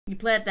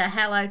played the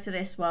hell out of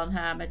this one,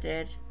 Harmer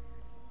did.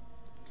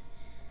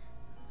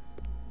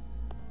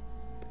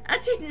 I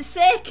didn't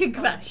say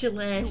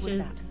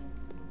congratulations.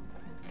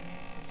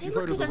 See,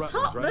 look at the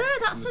top there.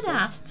 That's an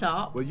ass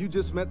top. Well, you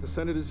just met the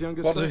senator's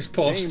youngest son. What are his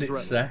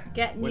post-its there?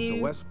 Went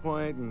to West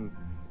Point, and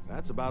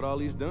that's about all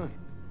he's done.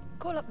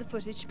 Call up the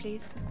footage,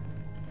 please.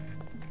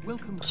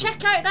 Welcome.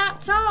 Check out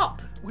that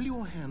top. Will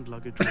your hand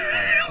luggage?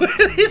 What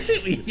is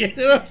it with you?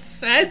 You're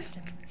obsessed.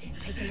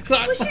 It's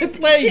like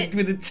playing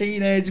with a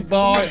teenage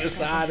boy at the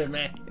side of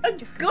me.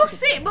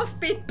 Gus, it must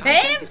be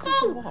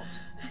painful.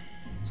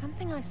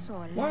 Something I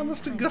saw. Why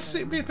must a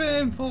gusset be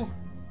painful?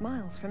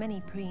 Miles from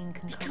any preen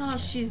concoction.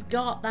 Because she's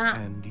got that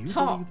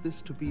top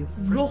this to be a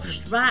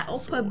rushed right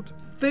up her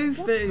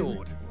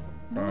foo-foo.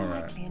 More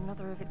likely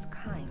another of its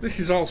kind. This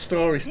is all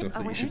story stuff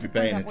that you should be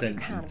paying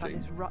attention about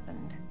this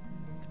Rutland,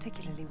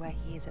 particularly where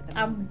he is at the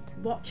I'm moment.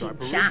 watching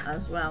chat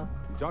as well.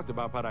 You talked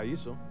about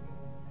Paraíso.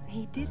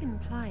 He did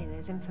imply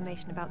there's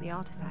information about the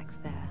artifacts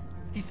there.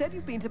 He said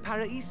you've been to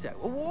Paraíso.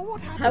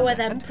 What happened? How are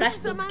them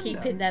Prestons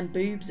keeping them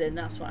boobs in?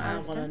 That's what I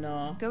want to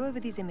know. Go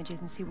over these images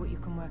and see what you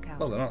can work out.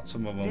 Well, they're not.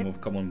 Some of them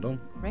have come undone.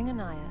 Ring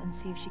Anaya and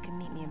see if she can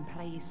meet me in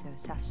Paraíso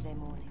Saturday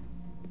morning.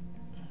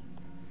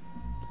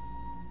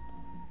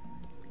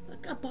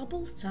 Look at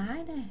Bobble's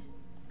tiny.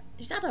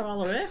 She's had her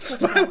all her hair cut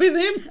What's wrong with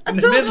him? I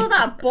don't know,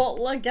 that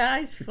butler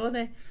guy's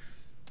funny.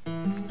 Oh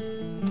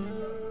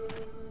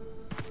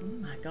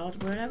my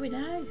god, where are we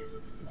now?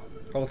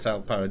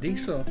 Hotel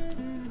Paradiso.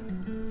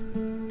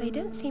 They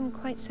don't seem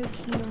quite so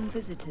keen on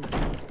visitors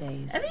these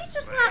days. Are these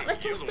just like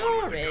little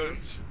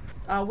stories?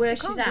 Oh, where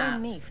she's at?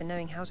 Can't blame me for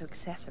knowing how to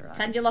accessorize.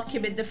 Can you lock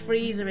him in the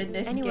freezer in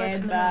this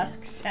game,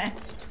 Bask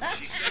says?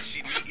 She said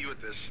she'd meet you at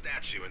the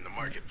statue in the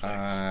marketplace.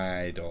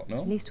 I don't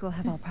know. At least we'll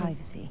have our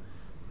privacy.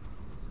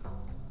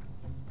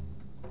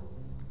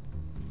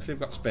 So we've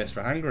got space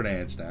for hand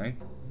grenades now.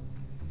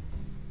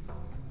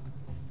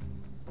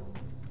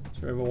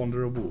 Should we ever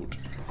wander a wood?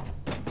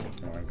 Oh,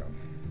 hang on.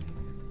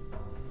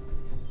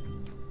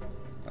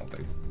 That'll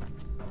do.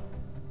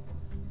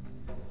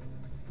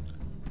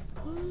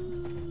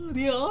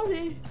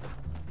 Bioni.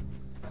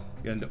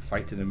 You end up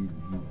fighting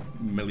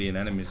a million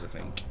enemies, I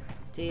think.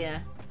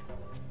 Dear.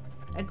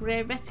 A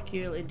grey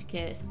reticule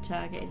indicates the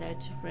target is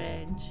out of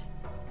range.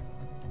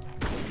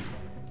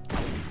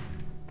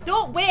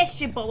 Don't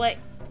waste your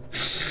bullets!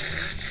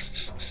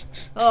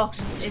 Oh,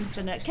 it's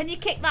infinite. Can you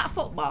kick that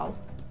football?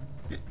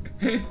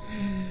 Yeah,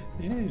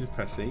 you just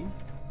press E.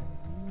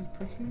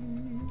 Press E.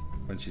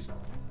 When she's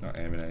not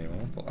aiming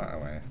anymore, put that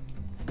away.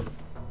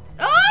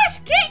 Oh, she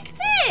kicked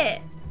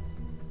it!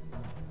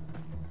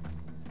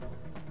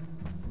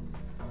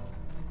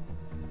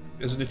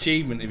 There's an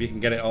achievement if you can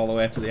get it all the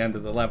way to the end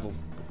of the level.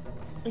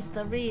 Is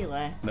there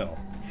really? No.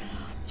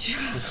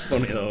 It's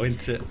funny though,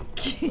 isn't it?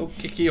 Oh,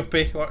 kicky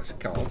uppy. What's it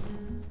called?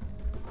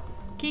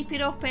 Keep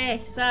it up, eh?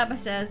 Sama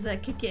says,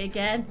 kick it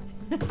again.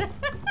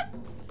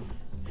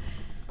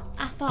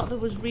 I thought there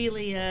was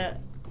really an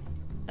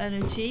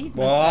achievement.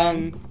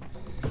 1,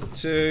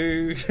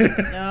 2.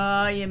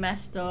 Oh, you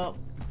messed up.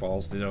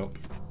 Balls it up.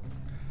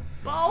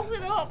 Balls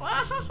it up.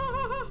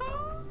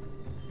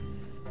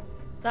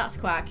 That's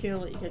quite cool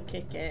that you could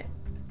kick it.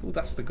 Oh,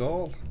 that's the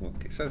goal.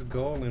 Look, it says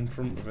goal in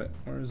front of it.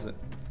 Where is it?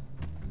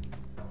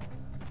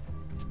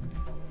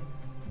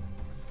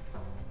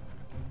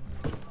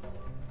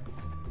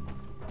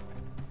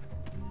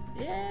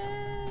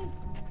 Yay!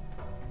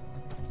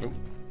 Oh,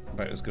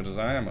 about as good as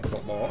I am at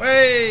football.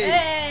 Hey!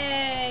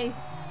 Hey!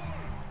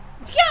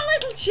 Did you get a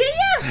little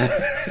cheer?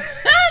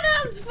 Oh,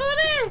 that's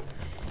funny!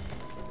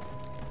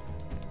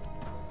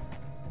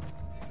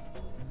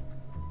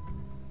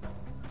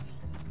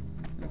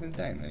 Nothing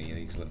down any of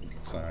these little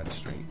side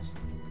streets.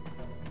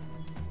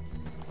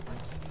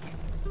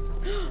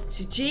 It's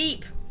a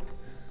jeep.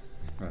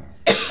 Oh.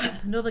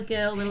 Another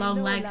girl with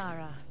long legs.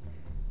 Lara.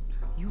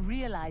 You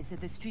realise that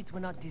the streets were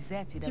not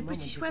deserted. Do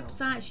British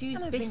websites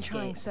use I've biscuits? been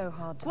trying so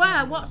hard to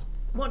Wow,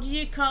 what do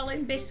you call in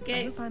I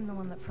biscuits? hope I'm the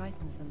one that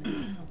frightens them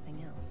and not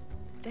something else.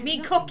 You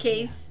mean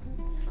cookies?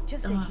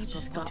 Just Oh, a I've heap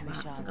just of got pottery that,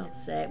 for shards.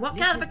 God's sake. What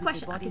kind of a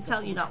question? I can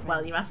tell you're not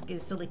well, you're asking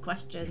silly If I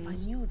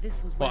questions. knew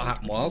this was What where it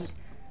happened would was? lead,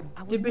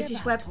 I would Do never British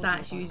have told you websites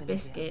about use Bolivia.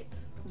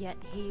 biscuits? Yet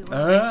he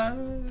I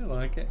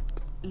like it.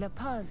 La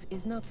Paz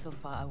is not so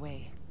far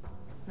away.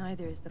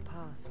 neither is the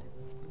past.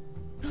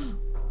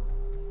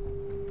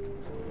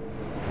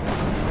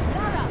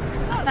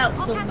 I felt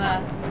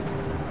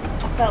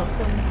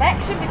some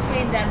affection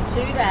between them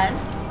two then.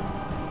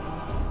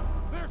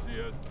 There she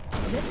is.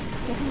 Zip,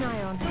 get an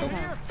eye on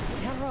herself.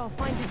 Tell her I'll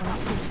find you when I've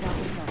sorted out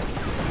this level.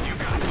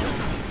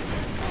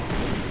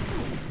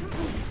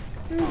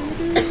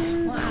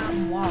 What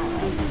happened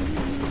was,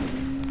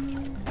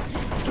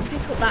 you can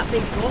pick up that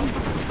big gun.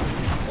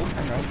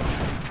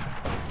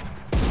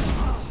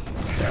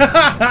 Oh,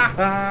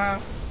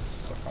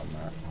 suck on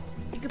that.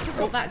 You can pick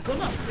up that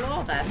gun off the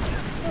floor then.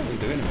 What are we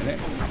doing in a minute?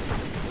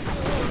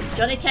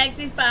 Johnny Keggs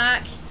is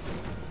back.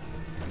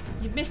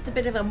 You've missed a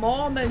bit of a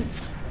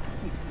moment.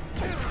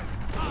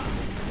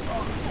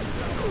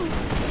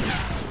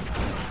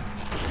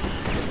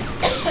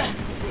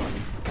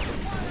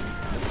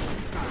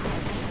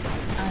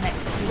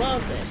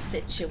 explosive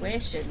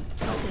situation.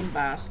 Hold in,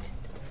 Bask.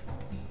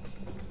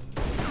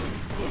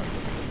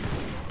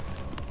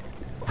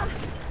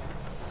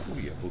 Oh,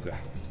 you bugger.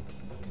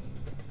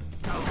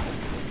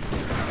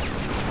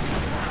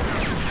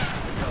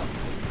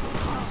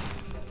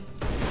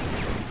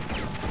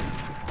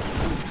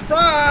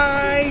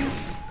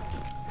 Surprise!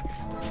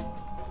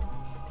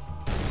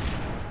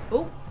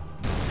 Oh.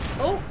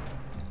 Oh.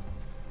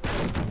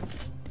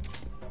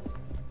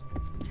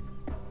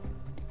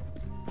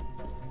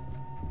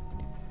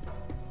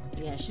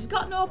 Yeah, she's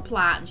got no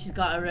plat and she's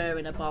got her hair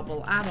in a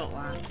bobble. I don't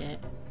like it.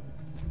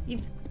 Do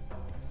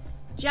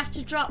you have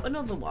to drop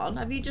another one?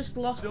 Have you just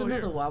lost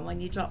another one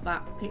when you drop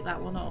that, pick that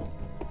one up?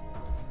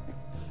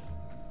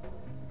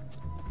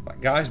 That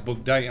guy's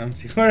bugged out, ain't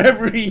he?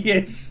 Wherever he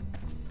is.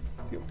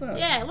 Is he up there?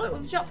 Yeah, look,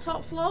 we've dropped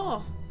top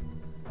floor.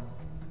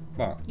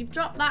 What? You've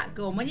dropped that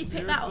gun. When you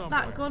pick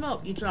that gun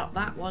up, you drop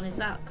that one. Is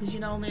that because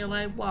you're only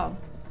allowed one?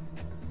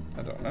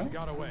 I don't know.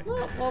 Got away.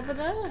 Look, over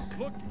there.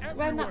 Look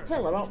Around that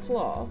pillar on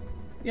floor.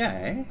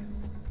 Yeah.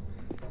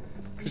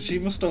 Because she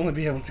must only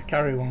be able to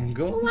carry one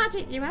gun. Well, why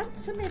didn't you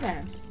answer me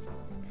then?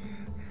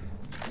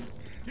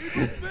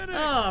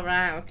 Oh,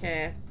 right,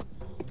 okay.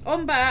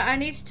 Umber, I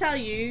need to tell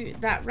you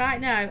that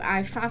right now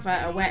I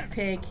father a wet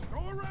pig.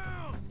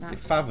 Your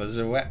father's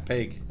a wet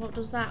pig. What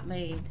does that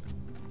mean?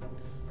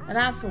 And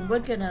I'm from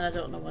Wigan and I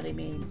don't know what it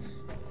means.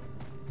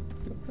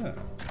 Yeah.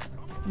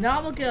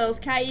 Normal girls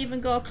can't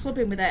even go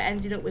clubbing without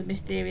ending up with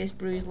mysterious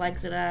bruised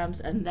legs and arms.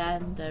 And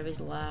then there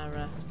is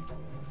Lara.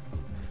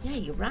 Yeah,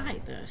 you're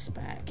right there,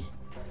 Spec.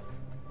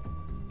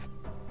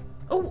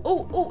 Oh,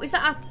 oh, oh, is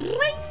that a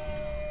blink?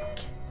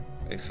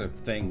 It's a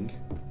thing.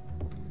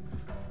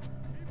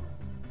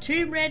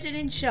 Tomb Raiding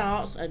in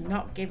shorts and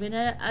not giving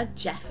her a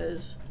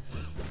Jeffers.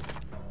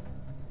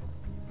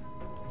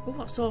 Oh,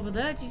 what's over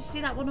there? Did you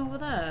see that one over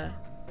there?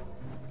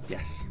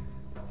 Yes.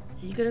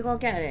 Are you gonna go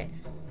get it?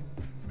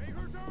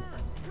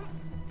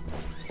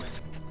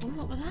 Oh,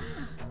 what was that?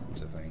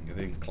 It's a thing. I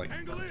didn't click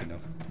quick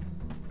enough.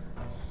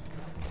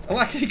 I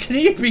like you can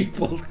hear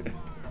people.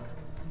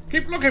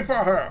 Keep looking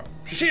for her.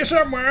 You see her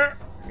somewhere.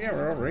 Yeah,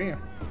 we're over here.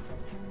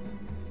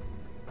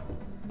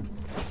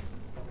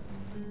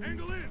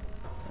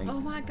 Oh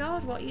my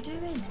god, what are you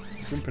doing?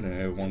 Jumping in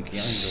a wonky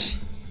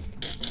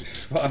angle. This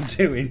is what I'm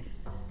doing.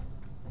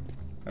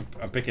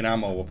 I'm picking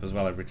ammo up as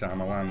well every time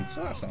I land,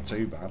 so that's not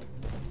too bad.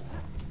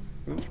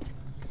 Ooh.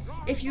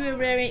 If you were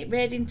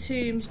raiding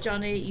tombs,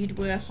 Johnny, you'd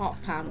wear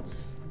hot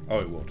pants. Oh,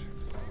 it would.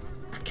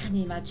 I can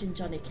imagine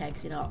Johnny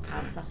Keggs in hot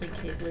pants. I think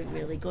he'd look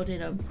really good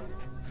in them.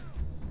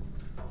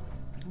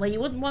 Well,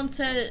 you wouldn't want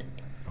her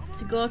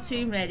to go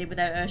tomb raiding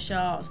without her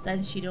shorts.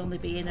 Then she'd only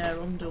be in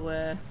her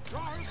underwear.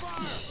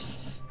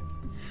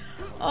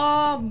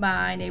 Oh,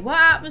 Miney. What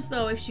happens,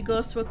 though, if she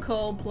goes to a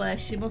cold place?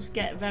 She must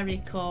get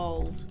very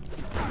cold.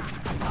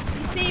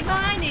 You see,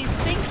 Miney's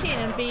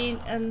thinking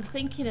and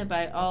thinking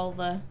about all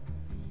the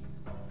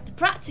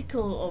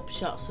practical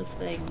upshots of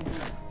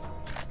things.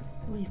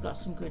 Oh, you've got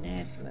some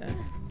grenades there.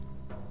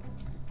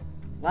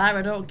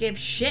 Lara don't give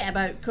shit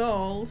about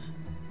cold.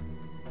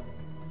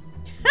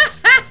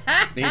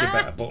 Need a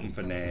better button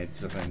for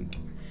nades, I think.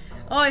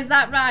 Oh, is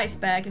that right,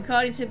 Spec?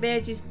 According to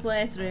Mage's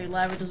playthrough,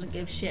 Lara doesn't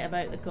give shit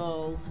about the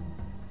cold.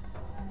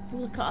 Oh,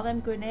 look at all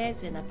them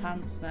grenades in her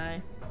pants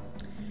now.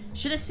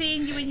 Should have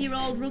seen you in your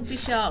old rugby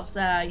shorts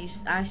there.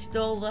 I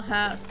stole the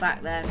hearts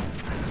back then.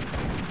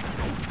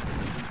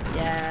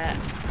 Yeah.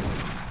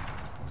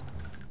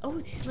 Oh,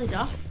 he slid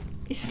off.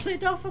 He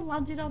slid off and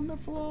landed on the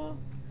floor.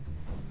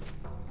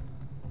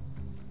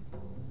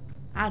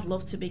 I'd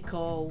love to be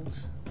cold.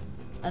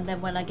 And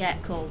then when I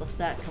get cold, I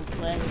start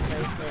complaining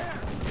about it.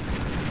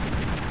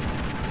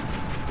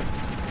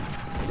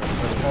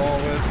 Further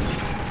forward.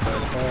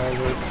 Further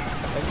forward.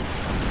 Oh.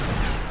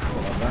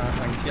 Like that,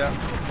 thank you.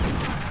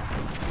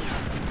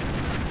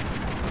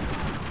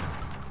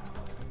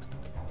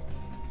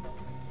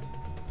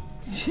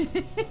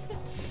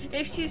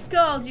 If she's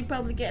cold, you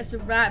probably get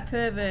some right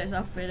perverts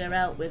offering her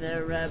help with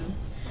her,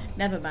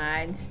 never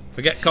mind.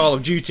 Forget Call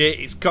of Duty,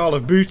 it's Call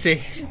of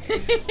Booty.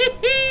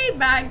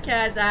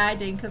 Mankind's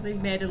hiding because he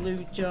made a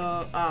lewd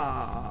joke.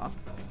 Aww.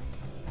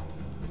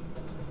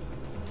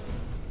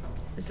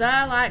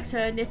 Zara likes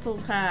her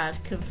nipples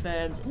hard,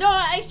 confirmed.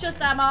 No, it's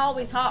just I'm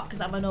always hot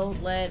because I'm an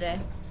old lady.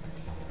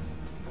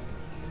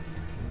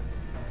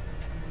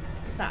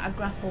 Is that a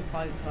grapple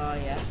point for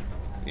you?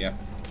 Yep.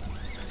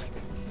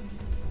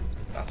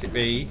 That it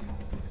be.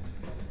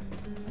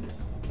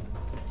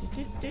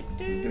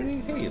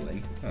 Doing any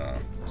healing? Oh.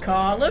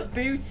 Call of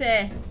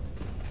Booty.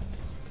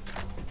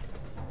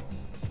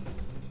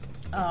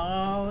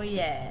 Oh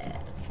yeah.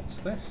 What's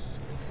this?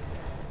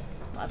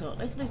 I don't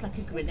know. It looks like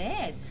a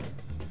grenade.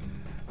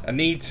 I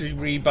need to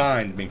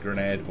rebind my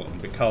grenade button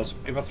because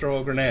if I throw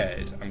a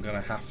grenade, I'm going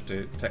to have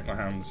to take my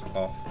hands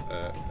off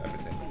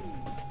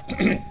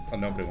everything.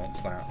 And nobody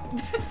wants that.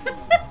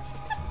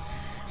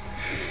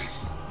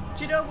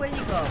 Do you know where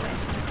you're going?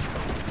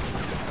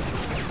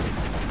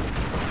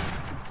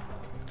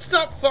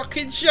 Stop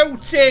fucking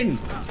shooting!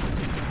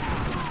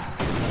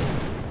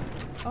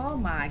 Oh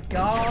my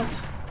god.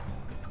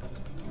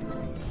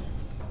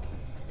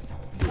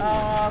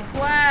 Oh,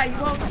 wow, you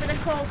woke up in a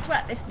cold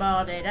sweat this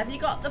morning. Have you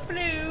got the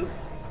flu?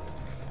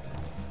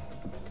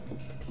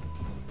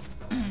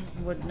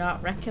 Would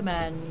not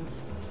recommend.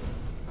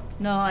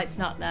 No, it's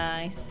not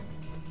nice.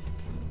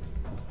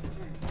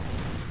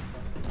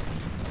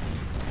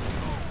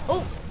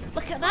 Oh,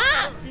 look at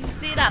that! Did you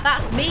see that?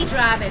 That's me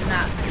driving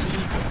that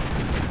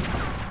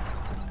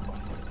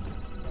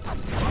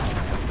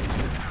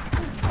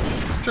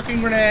Jeep.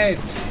 Chucking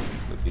grenades.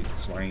 Bloody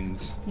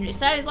swines. It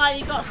sounds like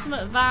you got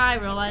something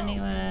viral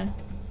anyway.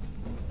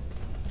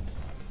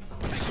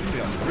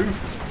 Somebody on the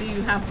roof. Do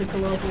you have the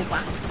global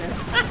bastard?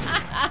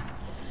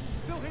 She's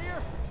still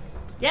here?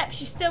 Yep,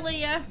 she's still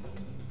here.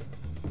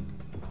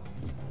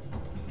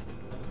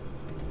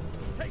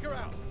 Take her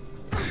out.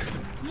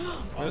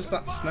 Where's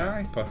that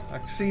sniper? I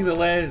can see the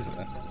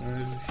laser.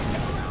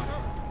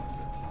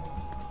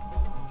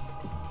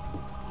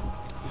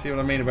 See what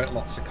I mean about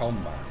lots of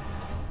combat?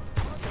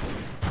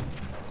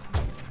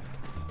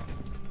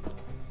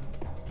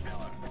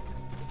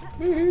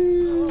 I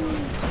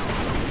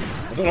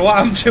don't know what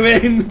happened to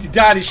him. He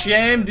died of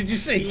shame. Did you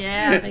see?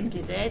 Yeah, I think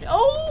you did.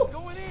 Oh!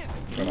 Going in.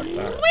 Go like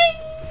that. Wing!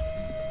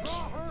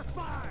 Draw her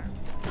fire.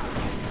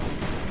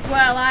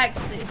 Well, I like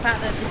the fact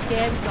that this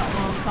game's got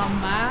more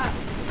combat.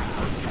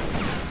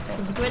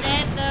 There's a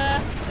grenade there.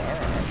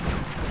 Alright.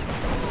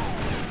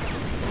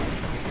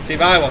 See,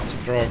 if I want to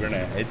throw a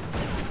grenade,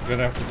 I'm going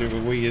to have to do a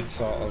weird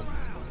sort of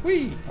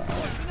whee.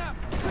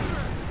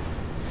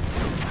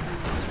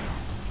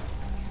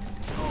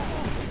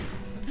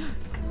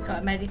 It's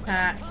got a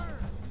medipack.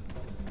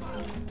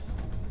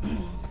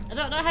 I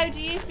don't know, how do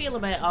you feel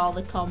about all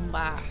the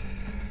combat?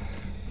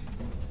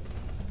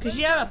 Because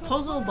you're a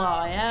puzzle boy,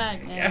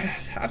 aren't you? Yeah,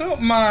 I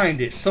don't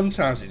mind it.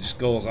 Sometimes it just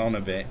goes on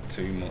a bit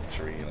too much,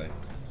 really.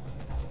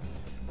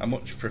 I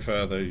much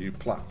prefer the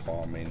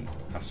platforming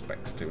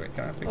aspects to it.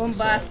 Can't I think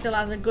Umbar still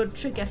has a good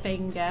trigger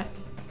finger.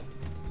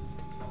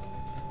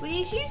 Well,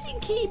 he's using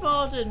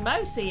keyboard and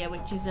mouse here,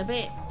 which is a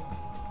bit...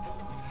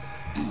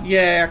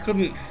 Yeah, I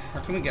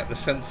couldn't get the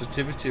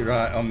sensitivity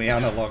right on the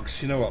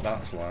analogues. You know what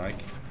that's like.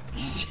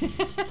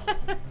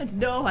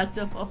 No, I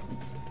don't.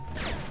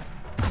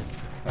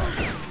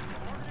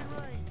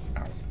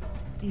 Ow.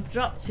 You've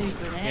dropped 2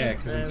 grenades. Yeah,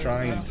 because though, I'm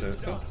trying as well.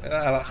 to. Oh,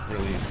 that's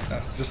brilliant.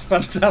 That's just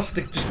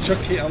fantastic. Just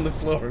chuck it on the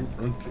floor in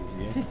front of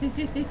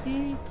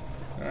you.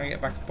 I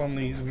get back up on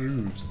these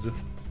grooves. Oh,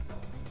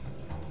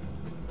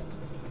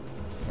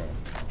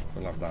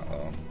 we'll have that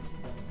though.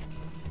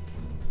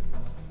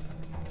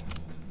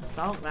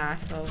 Assault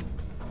rifle.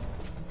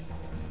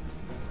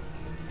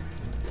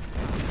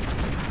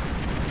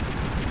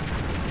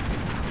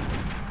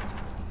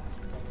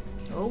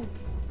 Oh.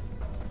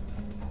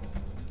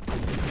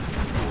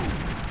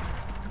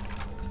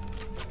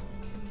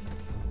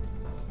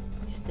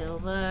 Still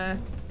there.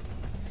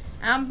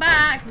 I'm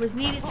back. Was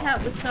needed to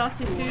help with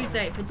sorting foods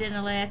out for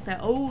dinner later.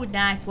 Oh,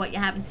 nice. What you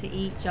having to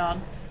eat,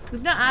 John?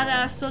 We've not had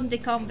our Sunday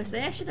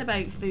conversation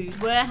about food.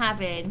 We're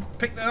having...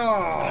 Pick the.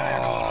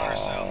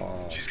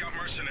 Call She's got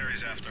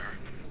mercenaries after her.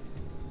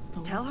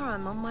 Tell her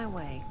I'm on my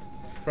way.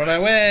 Run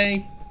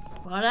away.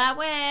 What I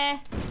wear?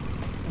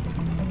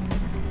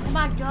 Oh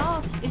my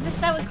god. Is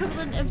this our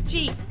equivalent of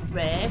Jeep,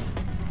 Rave?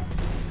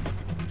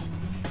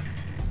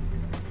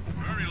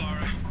 Hurry,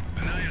 Laura.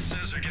 Anaya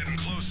says they're getting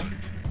closer.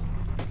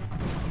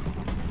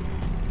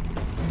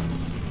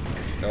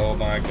 Oh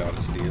my god,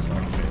 it steers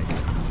like a pig.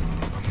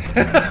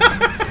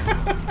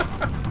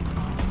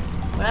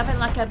 We're having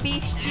like a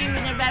beef stew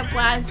in a red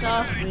wine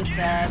sauce with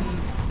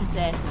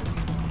potatoes.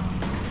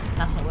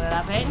 That's what we're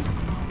having.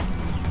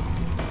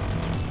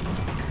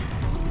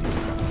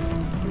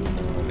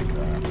 Holy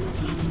crap.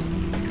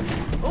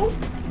 Oh!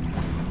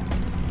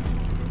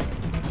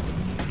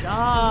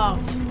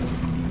 God!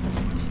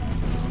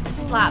 This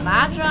is like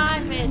my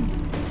driving.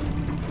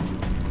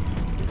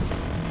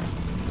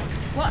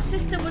 What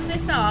system was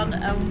this on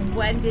and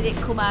when did it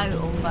come out,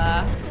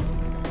 Umber?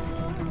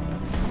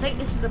 I think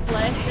this was a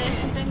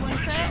PlayStation thing,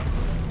 wasn't it?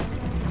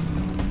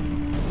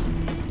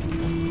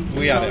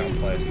 We had it on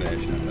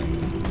PlayStation, I think.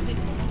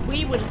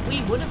 We would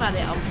have had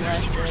it on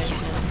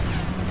PlayStation.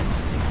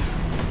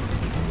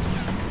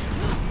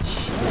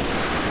 Shit.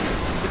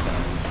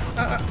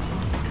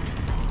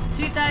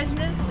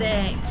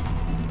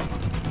 2006.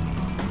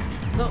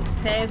 Looks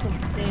painful to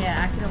steer.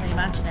 I can only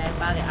imagine how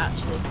bad it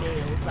actually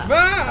feels. That's...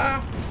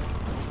 Ah!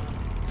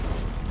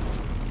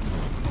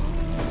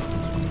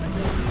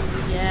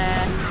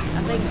 Yeah, I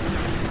think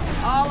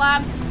all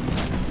I'm...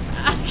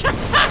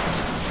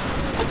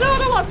 I don't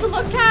know what to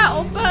look at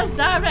on both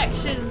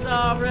directions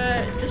or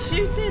the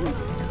shooting.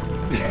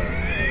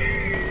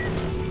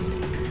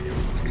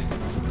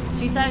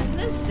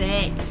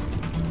 2006.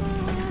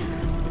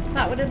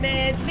 That would have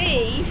made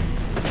me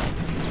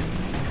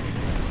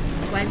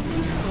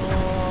 24.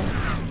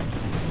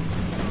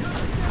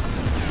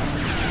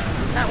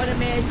 That would have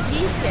made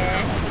Geeky.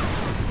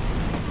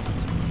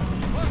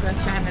 I'm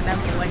gonna try and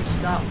remember when she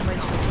was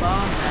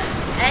born then.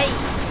 8.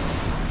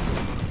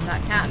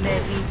 That can't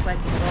make me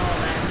 24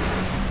 then.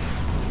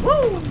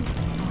 Woo!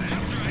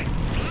 That's right.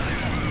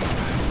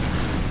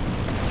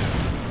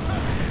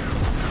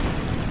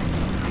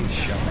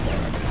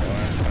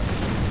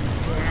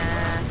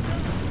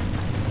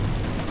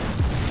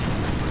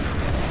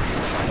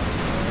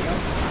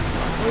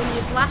 Oh,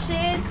 you're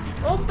flashing.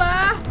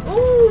 Umber.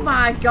 Oh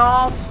my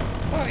god.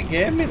 Well, it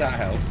gave me that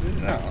health,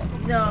 didn't it?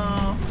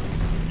 No.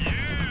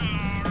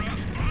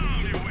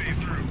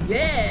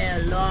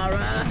 Yeah,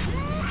 Laura.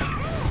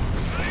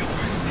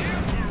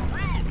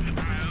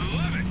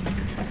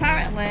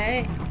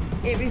 Apparently,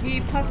 it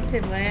reviewed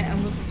positively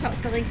and was the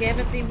top-selling game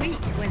of the week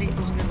when it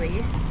was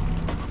released.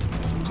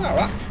 It's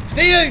alright.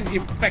 Steal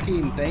you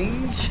fucking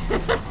things.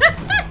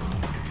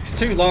 It's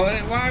too long.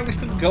 Why are we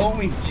still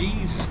going?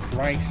 Jesus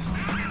Christ.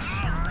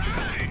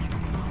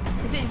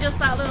 Is it just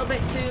that little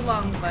bit too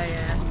long for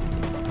you?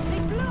 They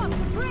blew up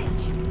the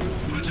bridge.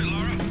 Watch it,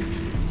 Laura.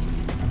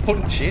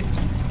 Punch it.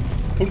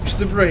 Punch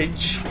the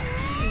bridge.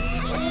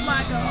 Oh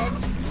my god.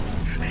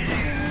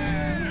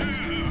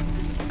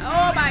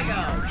 Oh my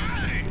god.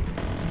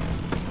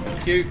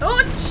 Cute.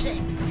 Oh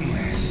shit.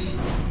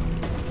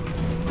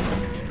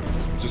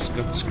 Just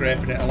got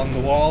scraping it along the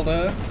wall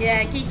there.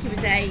 Yeah, Geeky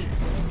was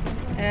 8.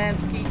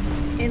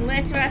 In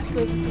later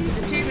articles discussing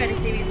the Tomb Raider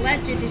series,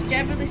 Legend is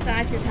generally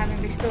cited as having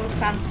restored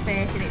fans'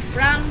 faith in its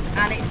brand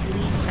and its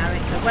lead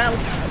character. Well,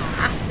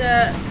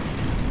 after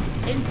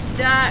Into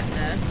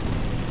Darkness,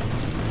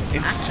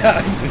 It's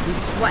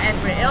darkness.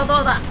 whatever it is,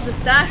 although that's the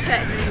Star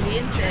Trek movie,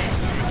 isn't it?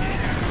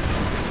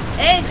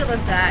 Angel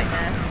of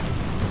Darkness.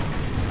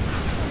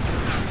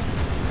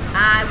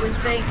 I would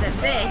think that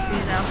this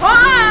is a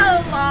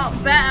whole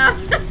lot better.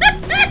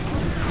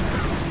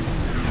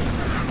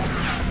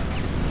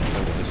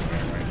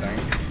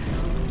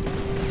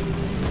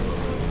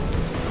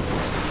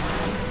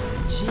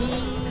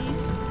 Jeez.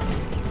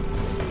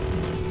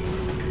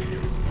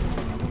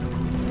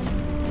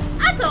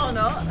 I don't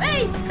know.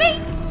 Hey,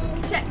 bing!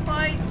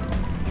 Checkpoint.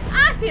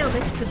 I feel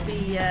this could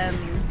be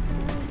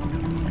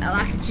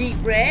like a Jeep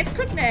rave,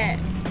 couldn't it?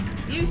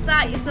 You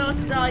cite your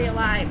sources all you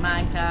like,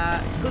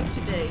 minecart. It's good to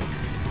do.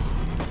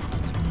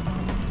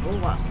 Oh,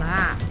 what's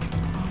that?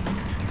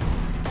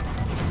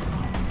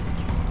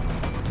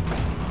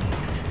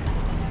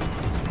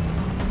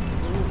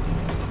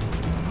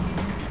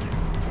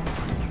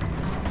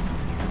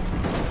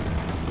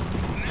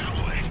 Now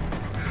what?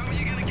 How are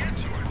you gonna get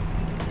to her?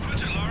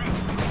 Watch it, Laura.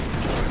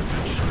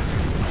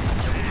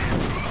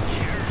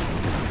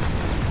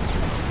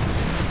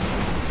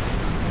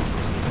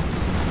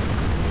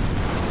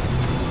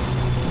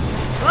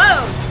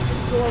 Whoa!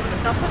 Just go over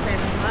the top of it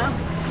as well.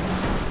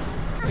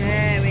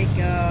 There we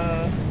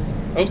go.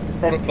 Oh,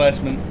 product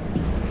placement.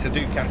 It's a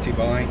Ducati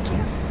bike.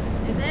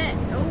 Is it?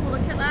 Oh,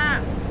 look at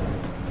that.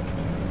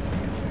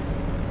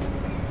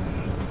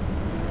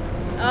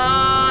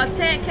 Oh,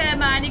 take care,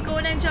 man. You go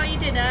and enjoy your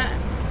dinner.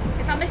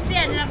 If I miss the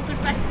end, have a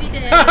good rest of your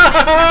day.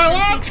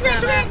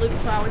 Look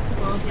forward to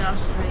both your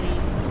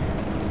streams.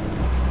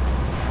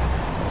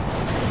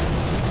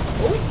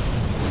 Oh.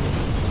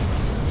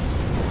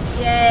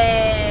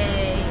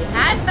 Yay!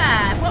 High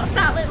five! What's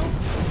that little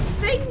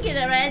thing in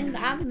her end?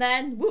 And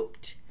then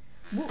whooped.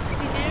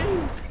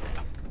 Whoop-de-doo.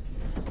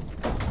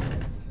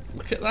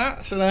 Look at that.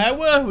 It's an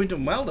hour. We've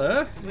done well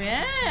there.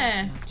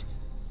 Yeah.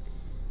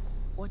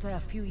 What are a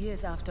few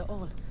years after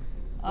all,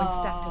 when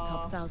stacked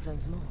atop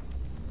thousands more?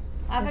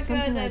 Have There's a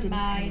something good I one, didn't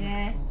tell you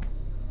Miney.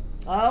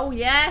 before. Oh,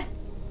 yeah.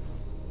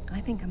 I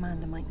think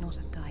Amanda might not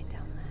have died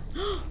down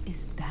there.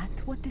 Is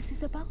that what this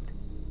is about?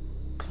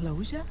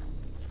 Closure?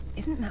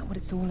 Isn't that what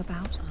it's all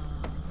about?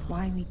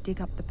 Why we dig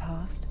up the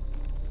past?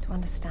 To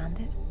understand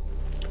it?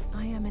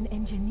 I am an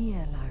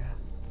engineer, Lara.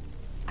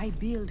 I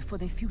build for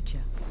the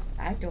future.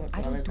 I don't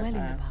dwell in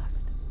the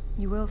past.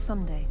 You will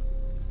someday.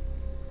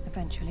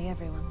 Eventually,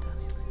 everyone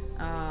does.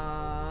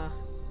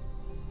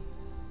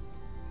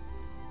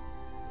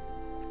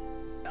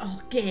 Oh,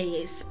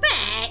 gay is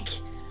spec.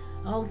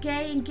 Oh,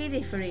 gay and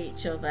giddy for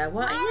each other.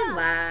 What are you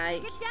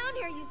like? Get down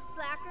here, you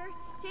slacker.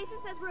 Jason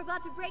says we're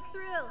about to break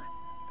through.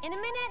 In a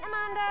minute,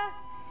 Amanda.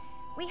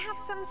 We have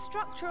some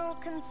structural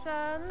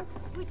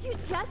concerns. Would you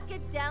just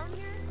get down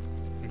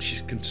here?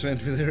 She's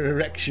concerned with her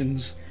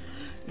erections.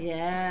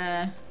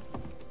 Yeah.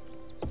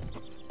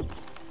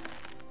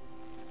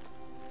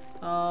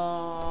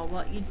 Oh,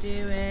 what you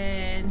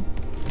doing?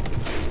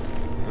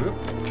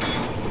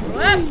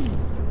 Whoop.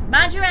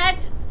 Mind your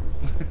head.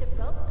 The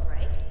boat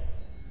break?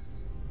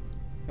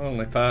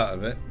 Only part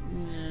of it.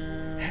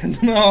 Yeah.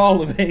 Not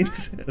all of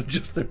it.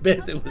 Just the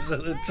bit that was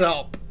at the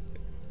top.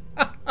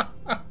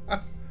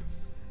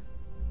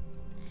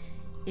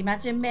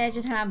 Imagine Mage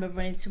and Hammer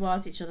running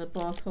towards each other,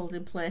 both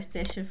holding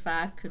PlayStation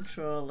 5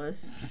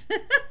 controllers.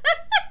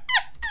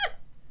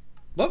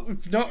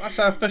 Look, that's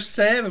our first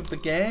save of the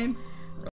game.